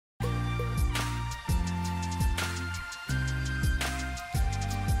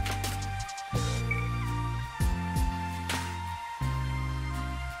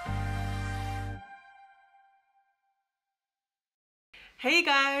Hey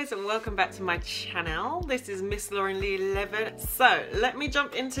guys, and welcome back to my channel. This is Miss Lauren Lee 11. So let me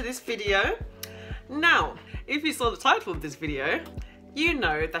jump into this video. Now, if you saw the title of this video, you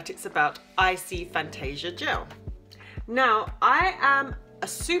know that it's about IC Fantasia gel. Now, I am a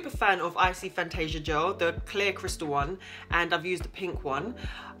super fan of IC Fantasia gel, the clear crystal one, and I've used the pink one.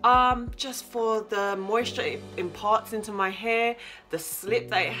 Just for the moisture it imparts into my hair, the slip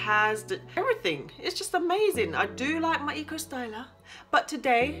that it has, everything. It's just amazing. I do like my eco styler, but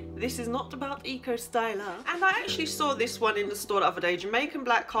today this is not about eco styler. And I actually saw this one in the store the other day, Jamaican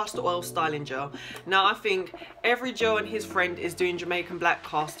Black Castor Oil styling gel. Now I think every Joe and his friend is doing Jamaican Black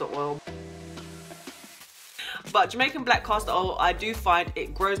Castor Oil. But Jamaican Black Castor Oil, I do find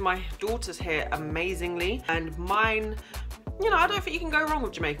it grows my daughter's hair amazingly, and mine, you know, I don't think you can go wrong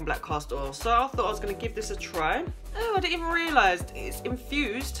with Jamaican Black Castor Oil. So I thought I was going to give this a try. Oh, I didn't even realise it's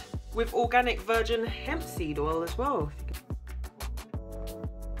infused with organic virgin hemp seed oil as well.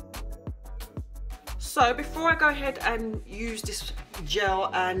 So before I go ahead and use this gel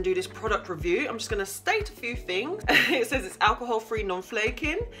and do this product review, I'm just going to state a few things. It says it's alcohol-free,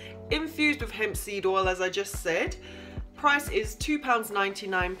 non-flaking, infused with hemp seed oil, as I just said. Price is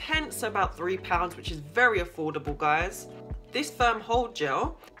 £2.99, so about £3, which is very affordable, guys. This firm hold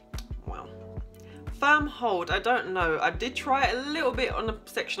gel, well, firm hold, I don't know. I did try it a little bit on a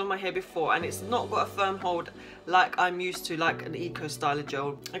section of my hair before, and it's not got a firm hold like I'm used to, like an eco styler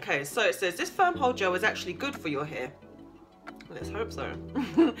gel. Okay, so it says this firm hold gel is actually good for your hair. Let's hope so.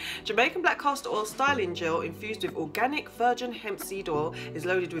 Jamaican Black Castor Oil styling gel infused with organic virgin hemp seed oil is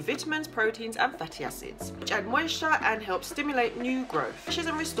loaded with vitamins, proteins and fatty acids, which add moisture and help stimulate new growth. Refreshes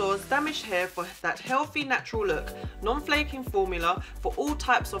and restores damaged hair for that healthy, natural look. Non-flaking formula for all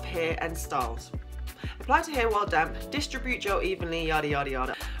types of hair and styles. Apply to hair while damp, distribute gel evenly, yada yada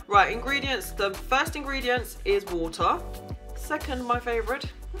yada. Right, ingredients. The first ingredients is water. Second, my favourite,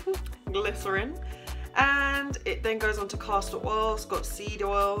 glycerin. And it then goes on to castor oil. It's got seed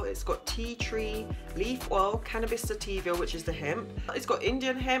oil, it's got tea tree, leaf oil, cannabis sativa, which is the hemp. It's got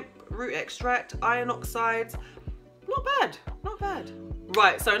Indian hemp, root extract, iron oxides. Not bad, not bad.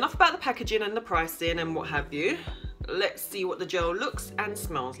 Right, so enough about the packaging and the pricing and what have you. Let's see what the gel looks and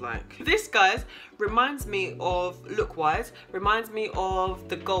smells like. This, guys, reminds me of, look-wise, reminds me of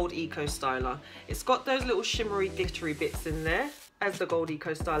the Gold Eco Styler. It's got those little shimmery, glittery bits in there, as the Gold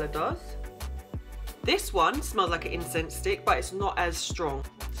Eco Styler does. This one smells like an incense stick, but it's not as strong.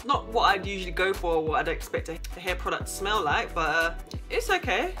 It's not what I'd usually go for, or what I'd expect a hair product to smell like, but it's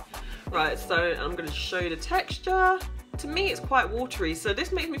okay. Right, so I'm going to show you the texture. To me, it's quite watery, so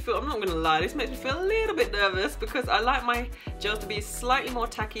this makes me feel, I'm not going to lie, this makes me feel a little bit nervous because I like my gels to be slightly more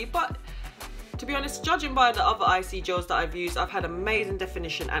tacky, but to be honest, judging by the other IC gels that I've used, I've had amazing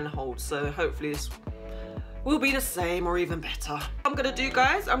definition and hold, so hopefully this will be the same or even better. What I'm gonna do,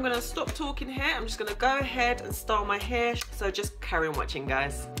 guys, I'm gonna stop talking here. I'm just gonna go ahead and style my hair, so just carry on watching,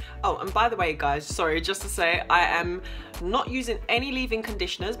 guys. Oh, and by the way, guys, sorry, just to say, I am not using any leave-in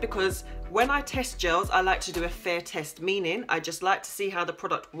conditioners because when I test gels, I like to do a fair test, meaning I just like to see how the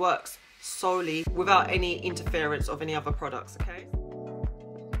product works solely without any interference of any other products, okay?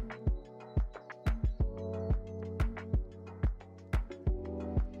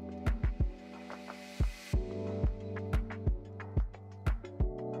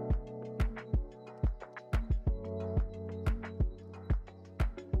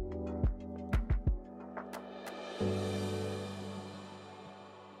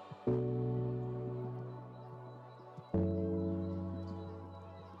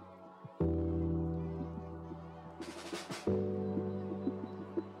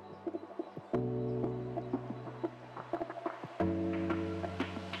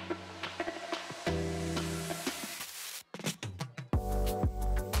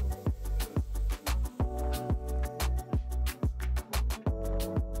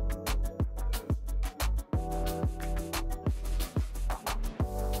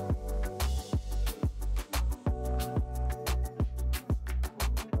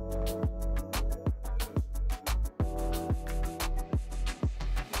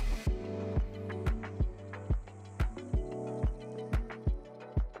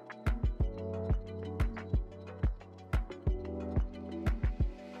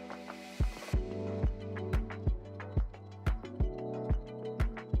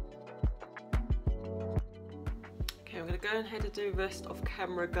 I'm going to go ahead and do the rest off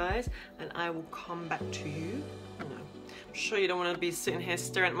camera, guys, and I will come back to you. No, I'm sure you don't want to be sitting here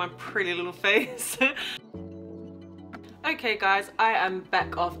staring at my pretty little face. Okay, guys, I am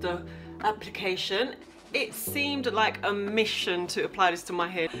back after application. It seemed like a mission to apply this to my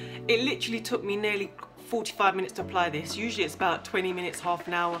hair. It literally took me nearly 45 minutes to apply this. Usually it's about 20 minutes, half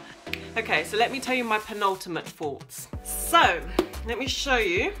an hour. Okay, so let me tell you my penultimate thoughts. So, let me show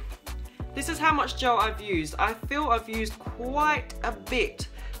you. This is how much gel I've used. I feel I've used quite a bit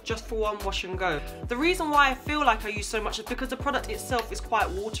just for one wash and go. The reason why I feel like I use so much is because the product itself is quite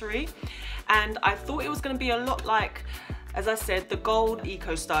watery, and I thought it was going to be a lot like, as I said, the Gold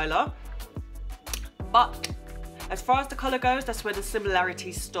Eco Styler, but as far as the colour goes, that's where the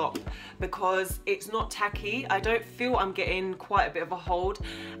similarities stop, because it's not tacky. I don't feel I'm getting quite a bit of a hold,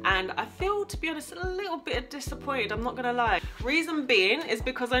 and I feel, to be honest, a little bit disappointed, I'm not gonna lie. Reason being is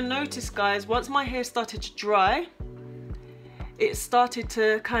because I noticed, guys, once my hair started to dry, it started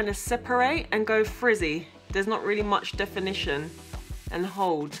to kind of separate and go frizzy. There's not really much definition and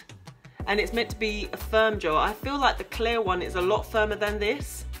hold, and it's meant to be a firm gel. I feel like the clear one is a lot firmer than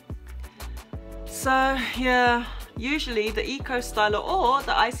this. So yeah, usually the Eco Styler or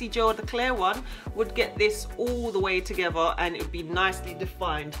the IC Gel, the clear one, would get this all the way together and it would be nicely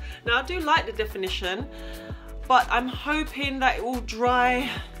defined. Now I do like the definition, but I'm hoping that it will dry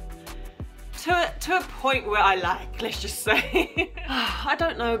to a point where I like, let's just say. I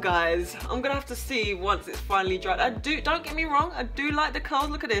don't know, guys. I'm gonna have to see once it's finally dried. Don't get me wrong, I do like the curls.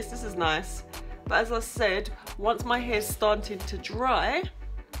 Look at this is nice. But as I said, once my hair's starting to dry,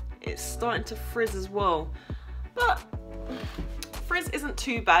 it's starting to frizz as well. But frizz isn't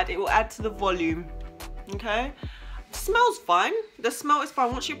too bad. It will add to the volume, okay? It smells fine. The smell is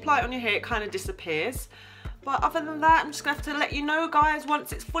fine. Once you apply it on your hair, it kind of disappears. But other than that, I'm just gonna have to let you know, guys,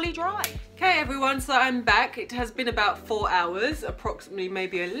 once it's fully dry. Okay, everyone, so I'm back. It has been about 4 hours, approximately,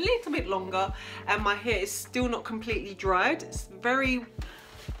 maybe a little bit longer, and my hair is still not completely dried. It's very,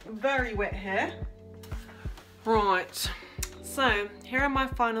 very wet hair. Right, so here are my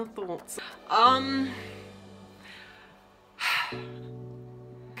final thoughts.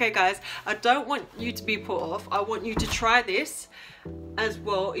 Okay, guys, I don't want you to be put off. I want you to try this as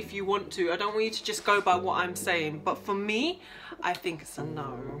well if you want to. I don't want you to just go by what I'm saying, but for me, I think it's a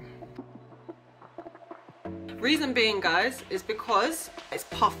no. Reason being, guys, is because it's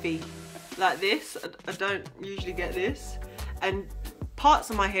puffy like this. I don't usually get this, and parts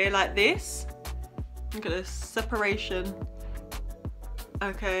of my hair like this, look at this separation,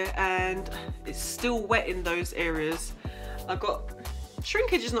 okay, and it's still wet in those areas. I got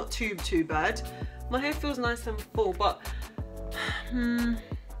shrinkage is not too bad. My hair feels nice and full, but the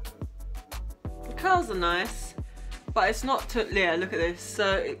curls are nice, but it's not too, yeah, look at this.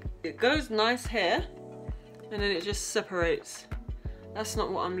 So it goes nice here and then it just separates. That's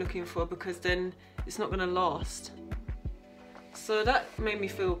not what I'm looking for, because then it's not gonna last. So that made me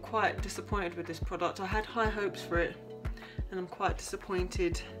feel quite disappointed with this product. I had high hopes for it and I'm quite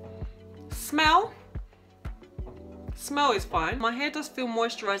disappointed. Smell is fine. My hair does feel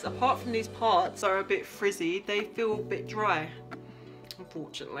moisturized, apart from these parts are a bit frizzy. They feel a bit dry,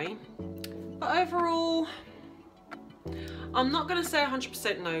 unfortunately. But overall, I'm not gonna say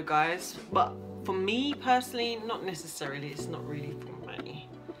 100% no, guys, but for me personally, not necessarily. It's not really for me.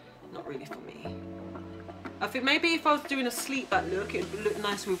 Not really for me. I think maybe if I was doing a sleek back look, it would look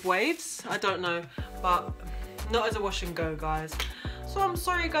nice with waves. I don't know, but not as a wash and go, guys. So I'm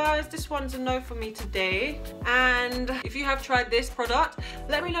sorry, guys, this one's a no for me today. And if you have tried this product,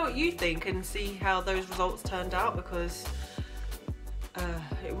 let me know what you think and see how those results turned out, because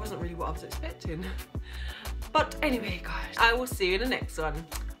it wasn't really what I was expecting. But anyway, guys, I will see you in the next one.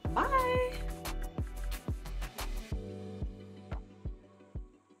 Bye.